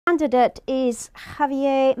Candidate is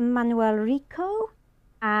Javier Manuel Rico,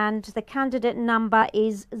 and the candidate number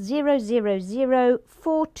is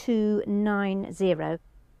 0004290.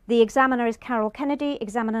 The examiner is Carol Kennedy,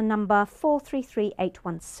 examiner number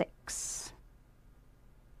 433816.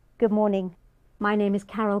 Good morning. My name is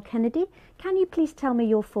Carol Kennedy. Can you please tell me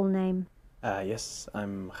your full name? Yes,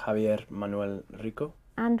 I'm Javier Manuel Rico.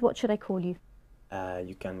 And what should I call you?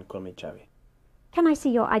 You can call me Xavi. Can I see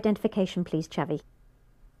your identification, please, Xavi?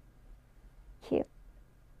 Here.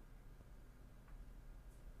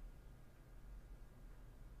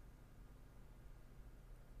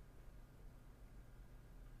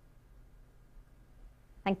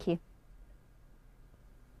 Thank you.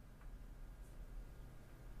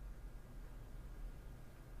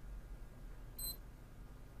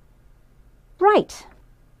 Right.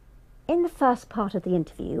 In the first part of the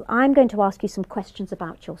interview, I'm going to ask you some questions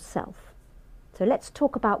about yourself. So let's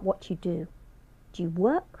talk about what you do. Do you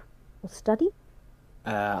work or study?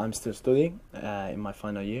 I'm still studying in my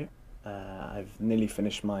final year. I've nearly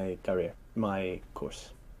finished my course.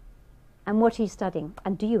 And what are you studying?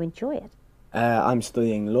 And do you enjoy it? I'm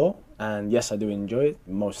studying law, and yes, I do enjoy it,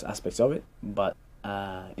 most aspects of it. But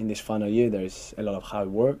in this final year, there is a lot of hard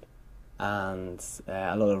work and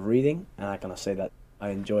a lot of reading, and I cannot say that I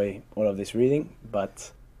enjoy all of this reading,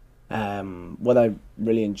 but what I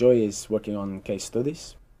really enjoy is working on case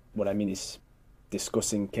studies. What I mean is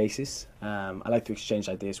discussing cases. I like to exchange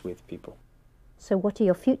ideas with people. So what are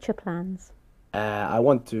your future plans? I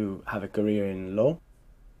want to have a career in law.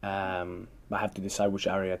 I have to decide which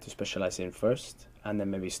area to specialize in first, and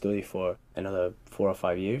then maybe study for another 4 or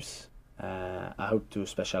 5 years. I hope to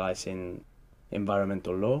specialize in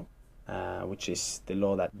environmental law, which is the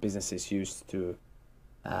law that businesses use to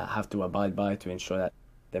have to abide by to ensure that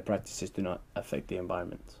their practices do not affect the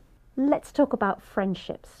environment. Let's talk about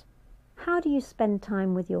friendships. How do you spend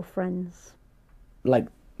time with your friends? Like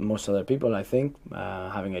most other people, I think,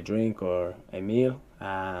 having a drink or a meal.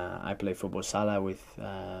 I play football sala with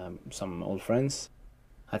some old friends.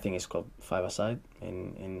 I think it's called five-a-side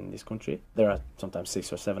in this country. There are sometimes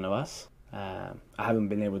 6 or 7 of us. I haven't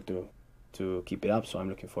been able to keep it up, so I'm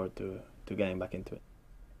looking forward to getting back into it.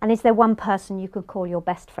 And is there one person you could call your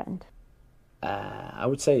best friend? I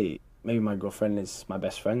would say maybe my girlfriend is my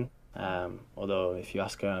best friend. Although if you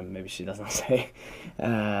ask her, maybe she doesn't say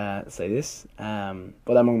this.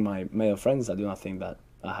 But among my male friends, I do not think that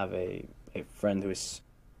I have a friend who is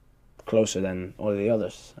closer than all the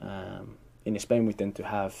others. In Spain, we tend to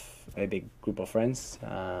have a big group of friends.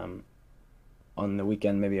 On the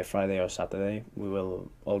weekend, maybe a Friday or Saturday, we will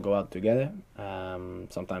all go out together.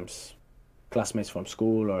 Sometimes classmates from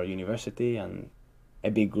school or university, and a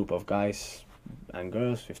big group of guys and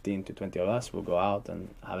girls, 15 to 20 of us, will go out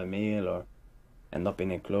and have a meal or end up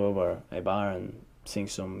in a club or a bar and sing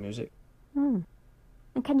some music. And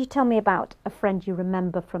can you tell me about a friend you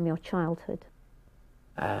remember from your childhood?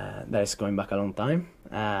 That is going back a long time.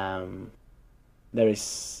 There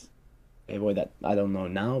is a boy that I don't know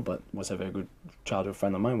now, but was a very good childhood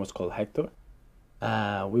friend of mine, was called Hector.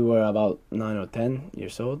 We were about 9 or 10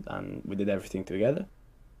 years old, and we did everything together.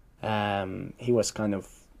 He was kind of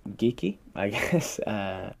geeky, I guess.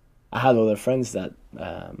 I had other friends that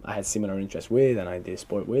I had similar interests with and I did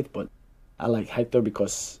sport with, but I like Hector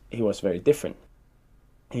because he was very different.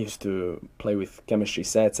 He used to play with chemistry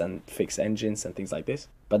sets and fix engines and things like this.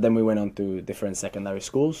 But then we went on to different secondary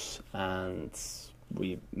schools and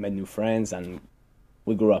we made new friends and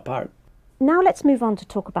we grew apart. Now let's move on to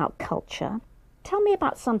talk about culture. Tell me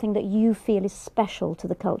about something that you feel is special to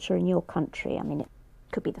the culture in your country. I mean, it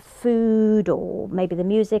could be the food or maybe the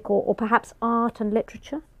music or perhaps art and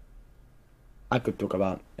literature. I could talk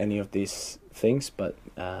about any of these things, but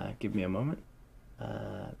give me a moment.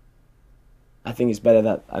 I think it's better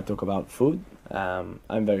that I talk about food.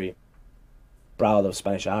 I'm very proud of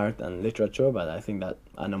Spanish art and literature, but I think that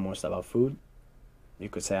I know most about food. You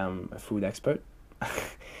could say I'm a food expert.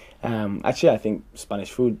 Actually, I think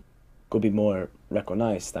Spanish food could be more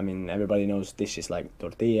recognized. I mean, everybody knows dishes like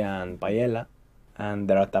tortilla and paella, and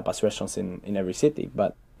there are tapas restaurants in every city,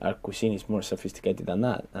 but our cuisine is more sophisticated than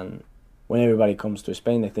that. And when everybody comes to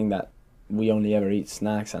Spain, they think that we only ever eat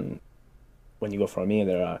snacks, and when you go for a meal,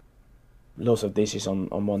 there are lots of dishes on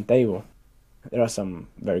one table. There are some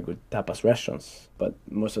very good tapas restaurants, but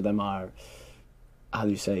most of them are, how do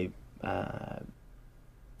you say,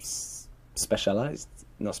 specialized,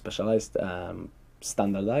 not specialized,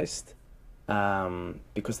 standardized,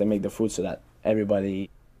 because they make the food so that everybody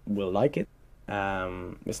will like it.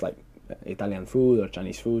 It's like Italian food or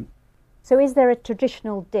Chinese food. So is there a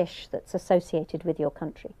traditional dish that's associated with your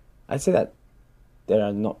country? I'd say that There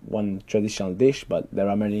are not one traditional dish, but there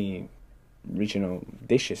are many regional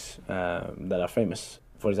dishes that are famous.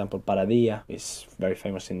 For example, paradilla is very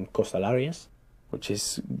famous in coastal areas, which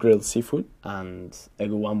is grilled seafood, and a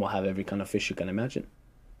good one will have every kind of fish you can imagine.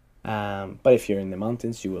 But if you're in the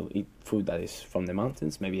mountains, you will eat food that is from the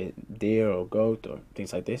mountains, maybe a deer or goat or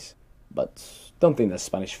things like this. But don't think that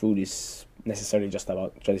Spanish food is necessarily just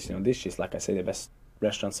about traditional dishes. Like I say, the best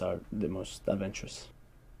restaurants are the most adventurous.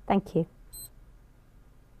 Thank you.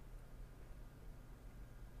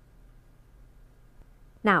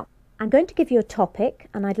 Now, I'm going to give you a topic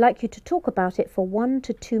and I'd like you to talk about it for 1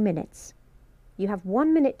 to 2 minutes. You have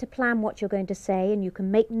 1 minute to plan what you're going to say and you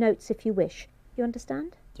can make notes if you wish. You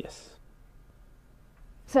understand? Yes.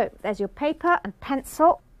 So, there's your paper and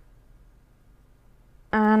pencil.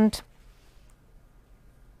 And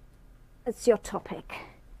it's your topic.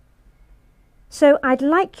 So, I'd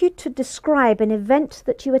like you to describe an event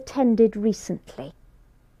that you attended recently.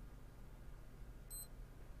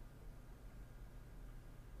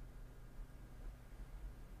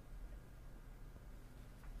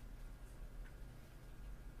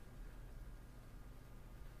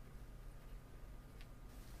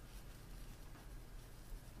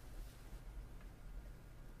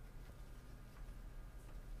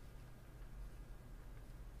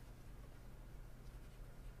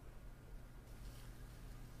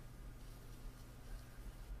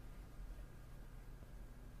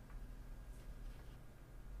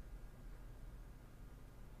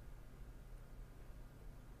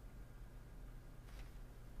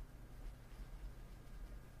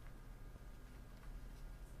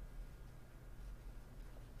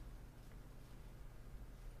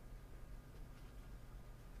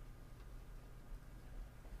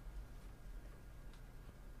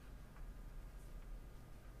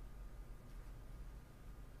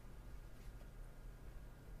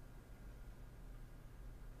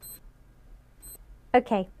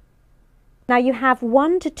 Okay. Now you have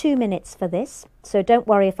 1 to 2 minutes for this, so don't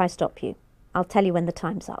worry if I stop you. I'll tell you when the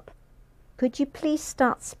time's up. Could you please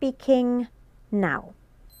start speaking now?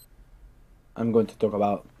 I'm going to talk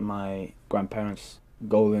about my grandparents'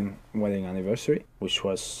 golden wedding anniversary, which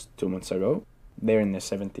was 2 months ago. They're in their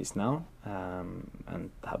 70s now and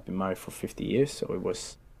have been married for 50 years, so it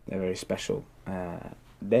was a very special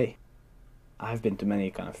day. I've been to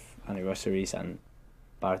many kind of anniversaries and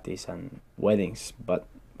parties and weddings, but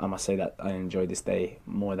I must say that I enjoyed this day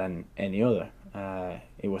more than any other.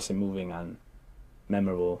 It was a moving and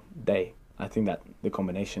memorable day. I think that the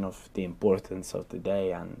combination of the importance of the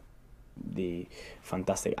day and the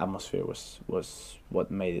fantastic atmosphere was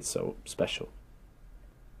what made it so special.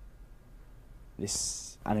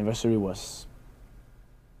 This anniversary was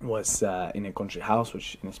in a country house,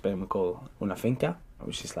 which in Spain we call una finca,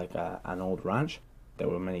 which is like an old ranch. There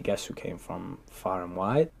were many guests who came from far and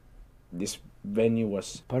wide. This venue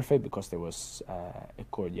was perfect because there was a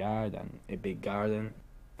courtyard and a big garden,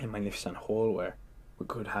 a magnificent hall where we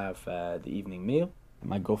could have the evening meal.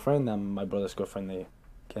 My girlfriend and my brother's girlfriend, they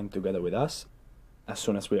came together with us. As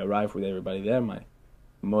soon as we arrived with everybody there, my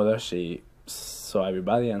mother, she saw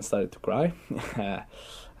everybody and started to cry.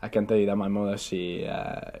 I can tell you that my mother, she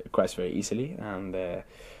cries very easily, and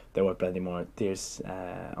there were plenty more tears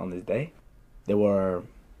on this day. There were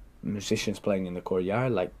musicians playing in the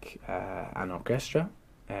courtyard, like an orchestra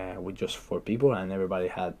with just 4 people, and everybody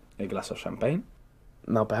had a glass of champagne.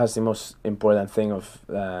 Now, perhaps the most important thing of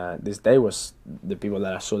this day was the people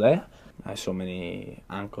that I saw there. I saw many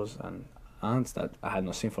uncles and aunts that I had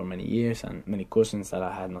not seen for many years, and many cousins that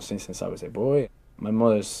I had not seen since I was a boy. My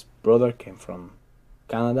mother's brother came from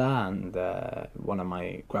Canada, and one of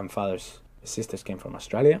my grandfather's sisters came from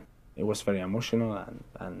Australia. It was very emotional,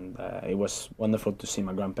 and it was wonderful to see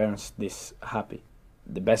my grandparents this happy.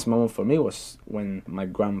 The best moment for me was when my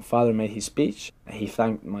grandfather made his speech. He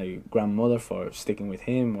thanked my grandmother for sticking with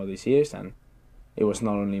him all these years, and it was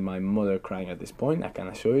not only my mother crying at this point, I can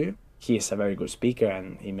assure you. He is a very good speaker,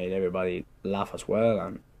 and he made everybody laugh as well.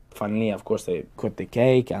 And finally, of course, they cut the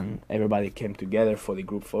cake, and everybody came together for the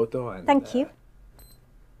group photo. And Thank you.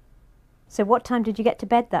 So what time did you get to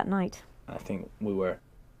bed that night? I think we were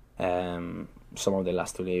some of the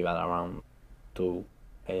last to leave at around 2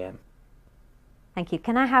 a.m. Thank you.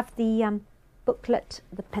 Can I have the booklet,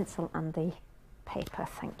 the pencil and the paper?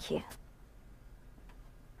 Thank you.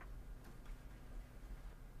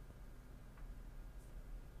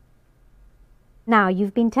 Now,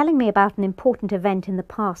 you've been telling me about an important event in the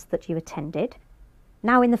past that you attended.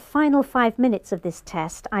 Now, in the final 5 minutes of this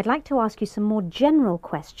test, I'd like to ask you some more general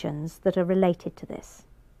questions that are related to this.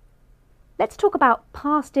 Let's talk about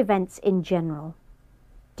past events in general.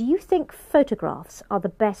 Do you think photographs are the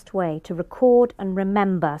best way to record and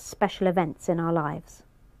remember special events in our lives?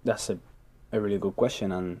 That's a really good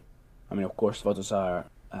question, and I mean, of course, photos are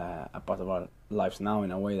a part of our lives now in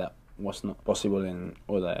a way that was not possible in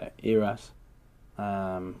other eras.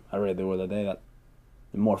 I read the other day that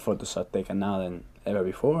more photos are taken now than ever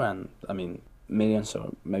before, and I mean, millions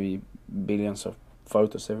or maybe billions of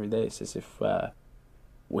photos every day. It's as if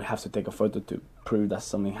we have to take a photo to prove that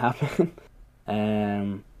something happened.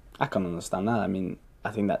 I can understand that. I mean,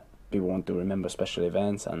 I think that people want to remember special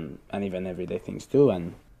events and even everyday things too.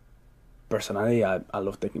 And personally, I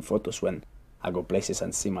love taking photos when I go places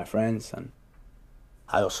and see my friends. And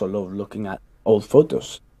I also love looking at old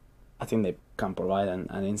photos. I think they can provide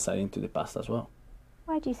an insight into the past as well.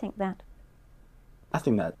 Why do you think that? I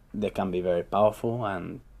think that they can be very powerful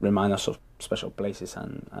and remind us of special places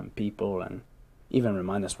and people, and even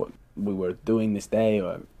remind us what we were doing this day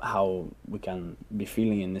or how we can be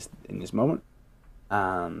feeling in this moment.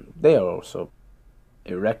 And they are also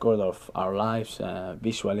a record of our lives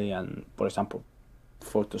visually, and for example,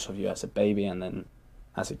 photos of you as a baby and then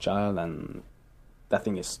as a child, and that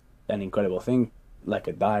thing is an incredible thing, like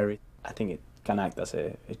a diary. I think it can act as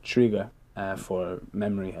a trigger for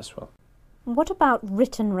memory as well. What about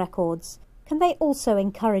written records? Can they also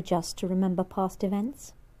encourage us to remember past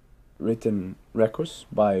events? Written records?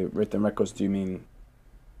 By written records, do you mean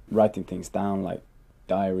writing things down like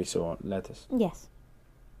diaries or letters? Yes.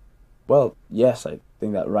 Well, yes, I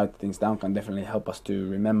think that writing things down can definitely help us to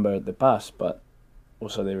remember the past, but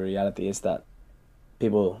also the reality is that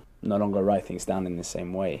people no longer write things down in the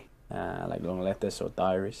same way, like long letters or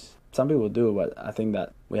diaries. Some people do, but I think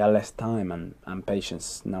that we have less time and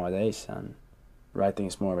patience nowadays, and writing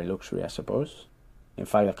is more of a luxury, I suppose. In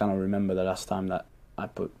fact, I cannot remember the last time that I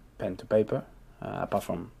put pen to paper, apart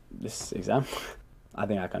from this exam. I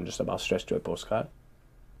think I can just about stretch to a postcard.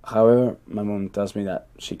 However, my mom tells me that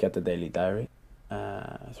she kept a daily diary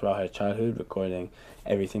throughout her childhood, recording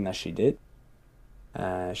everything that she did.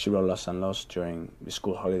 She wrote lots and lots during the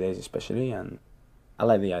school holidays especially, and I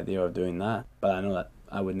like the idea of doing that, but I know that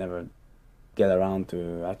I would never get around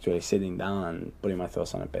to actually sitting down and putting my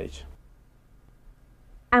thoughts on a page.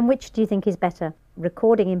 And which do you think is better,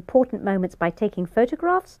 recording important moments by taking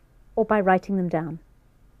photographs or by writing them down?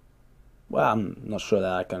 Well, I'm not sure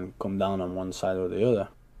that I can come down on one side or the other.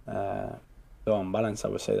 Though on balance, I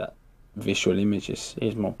would say that visual images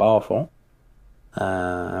is more powerful.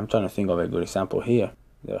 I'm trying to think of a good example here.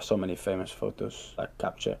 There are so many famous photos that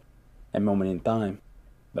capture a moment in time,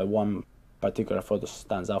 but one particular photo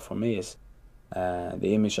stands out for me is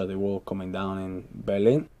the image of the wall coming down in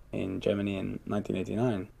Berlin, in Germany in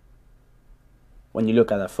 1989. When you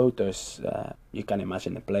look at the photos, you can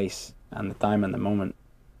imagine the place and the time and the moment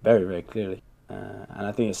very, very clearly. And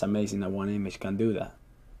I think it's amazing that one image can do that.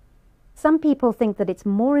 Some people think that it's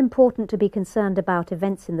more important to be concerned about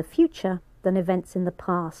events in the future than events in the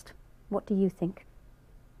past. What do you think?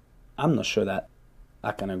 I'm not sure that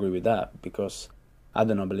I can agree with that, because I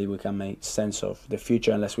do not believe we can make sense of the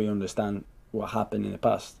future unless we understand what happened in the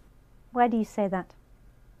past. Why do you say that?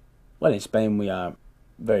 Well, in Spain we are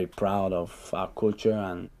very proud of our culture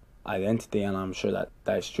and identity, and I'm sure that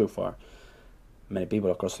that is true for many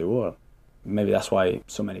people across the world. Maybe that's why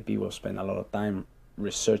so many people spend a lot of time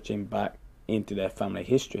researching back into their family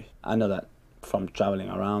history. I know that from traveling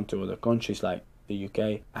around to other countries like the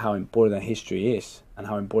UK, how important history is and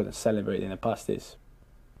how important celebrating the past is.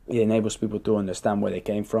 It enables people to understand where they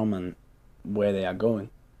came from and where they are going.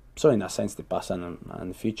 So in that sense, the past and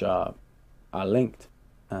the future are linked.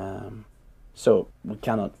 So we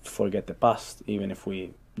cannot forget the past, even if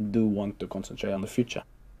we do want to concentrate on the future.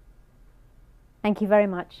 Thank you very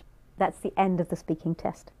much. That's the end of the speaking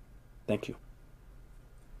test. Thank you.